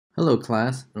Hello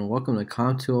class, and welcome to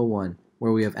Com 201,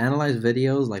 where we have analyzed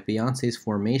videos like Beyonce's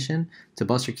Formation, to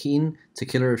Buster Keaton, to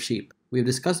Killer of Sheep. We have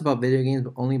discussed about video games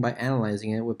only by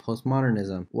analyzing it with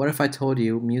postmodernism. What if I told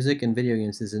you music and video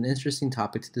games is an interesting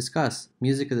topic to discuss?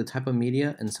 Music is a type of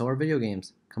media, and so are video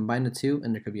games. Combine the two,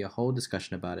 and there could be a whole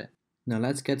discussion about it. Now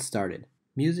let's get started.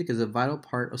 Music is a vital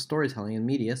part of storytelling in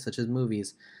media, such as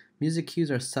movies. Music cues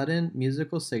are sudden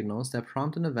musical signals that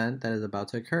prompt an event that is about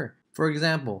to occur. For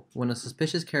example, when a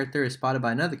suspicious character is spotted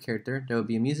by another character, there will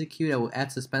be a music cue that will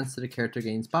add suspense to the character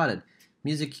getting spotted.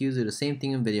 Music cues do the same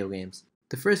thing in video games.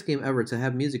 The first game ever to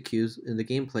have music cues in the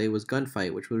gameplay was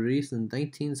Gunfight, which was released in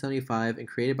 1975 and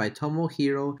created by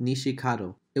Tomohiro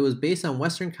Nishikado. It was based on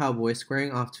Western cowboys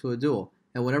squaring off to a duel,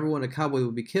 and whenever one of the cowboys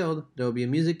would be killed, there would be a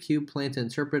music cue playing to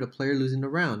interpret a player losing the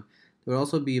round. There would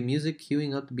also be a music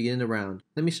cueing up to begin the round.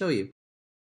 Let me show you.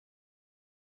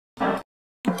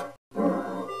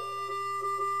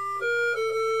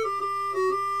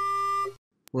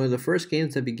 One of the first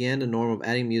games that began the norm of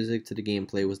adding music to the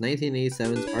gameplay was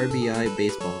 1987's RBI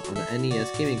Baseball on the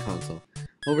NES gaming console.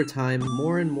 Over time,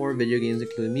 more and more video games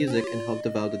included music and helped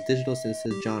develop the digital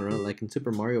synthesis genre like in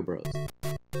Super Mario Bros.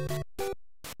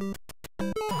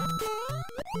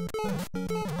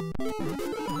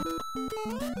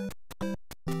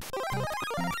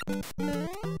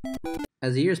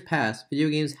 As the years passed, video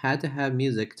games had to have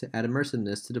music to add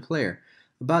immersiveness to the player.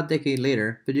 About a decade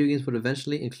later, video games would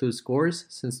eventually include scores,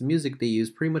 since the music they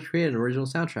used pretty much created an original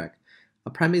soundtrack.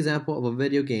 A prime example of a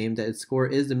video game that its score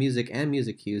is the music and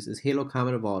music cues is Halo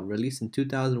Combat Evolved, released in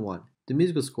 2001. The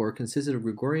musical score consisted of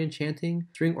Gregorian chanting,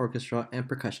 string orchestra, and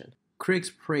percussion.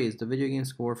 Critics praised the video game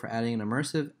score for adding an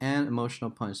immersive and emotional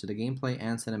punch to the gameplay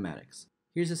and cinematics.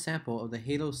 Here's a sample of the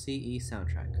Halo CE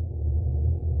soundtrack.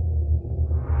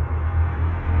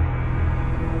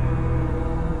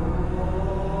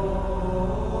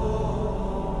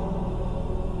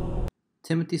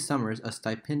 Timothy Summers, a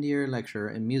stipendiary lecturer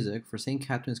in music for St.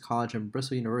 Catherine's College and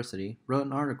Bristol University, wrote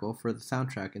an article for the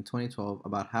soundtrack in 2012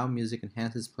 about how music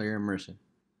enhances player immersion.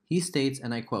 He states,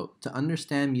 and I quote, "To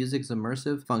understand music's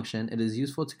immersive function, it is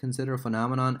useful to consider a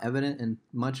phenomenon evident in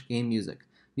much game music.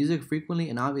 Music frequently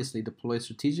and obviously deploys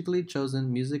strategically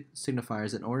chosen music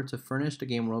signifiers in order to furnish the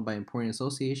game world by importing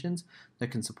associations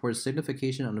that can support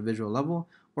signification on the visual level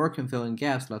or can fill in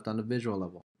gaps left on the visual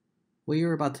level." What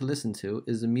you're about to listen to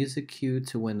is the music cue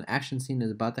to when an action scene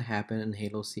is about to happen in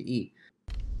Halo CE.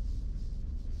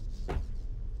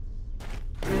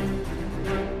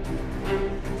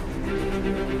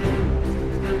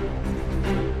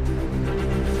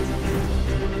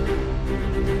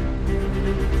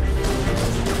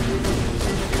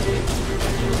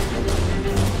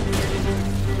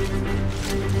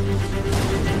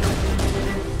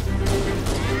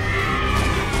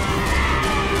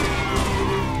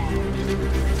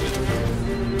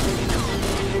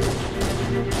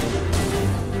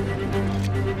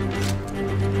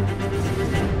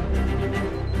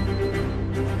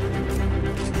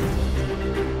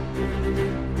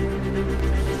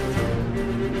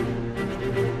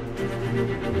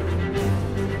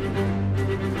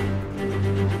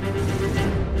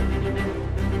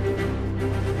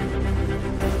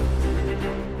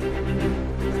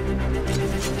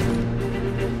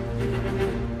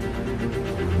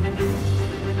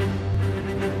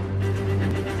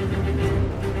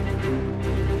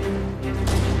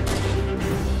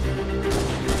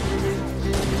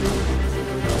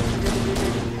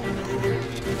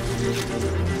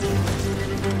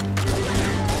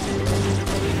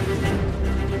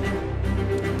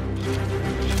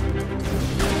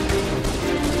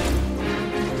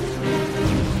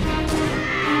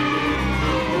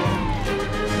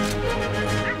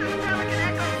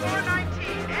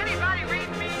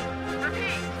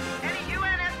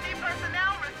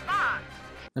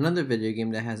 Another video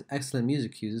game that has excellent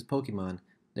music cues is Pokemon.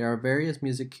 There are various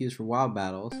music cues for wild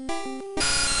battles,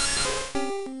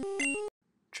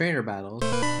 trainer battles,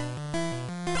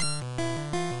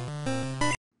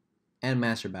 and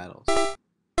master battles.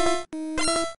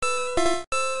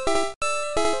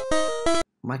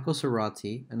 Michael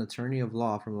Cerati, an attorney of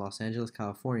law from Los Angeles,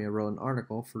 California, wrote an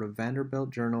article for the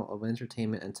Vanderbilt Journal of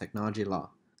Entertainment and Technology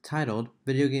Law, titled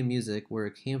 "Video Game Music, Where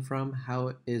It Came From, How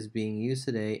It Is Being Used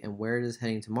Today, and Where It Is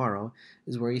Heading Tomorrow,"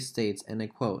 is where he states, and I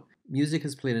quote, "Music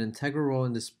has played an integral role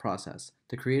in this process.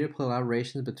 The creative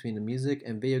collaborations between the music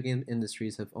and video game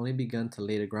industries have only begun to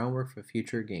lay the groundwork for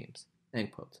future games."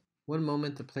 End quote. One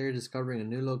moment the player is discovering a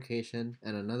new location,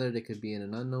 and another they could be in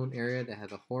an unknown area that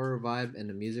has a horror vibe and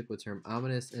the music would turn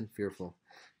ominous and fearful.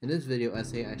 In this video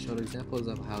essay, I showed examples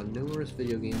of how numerous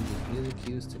video games use music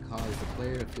cues to cause the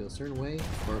player to feel a certain way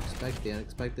or expect the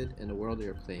unexpected in the world they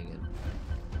are playing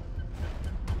in.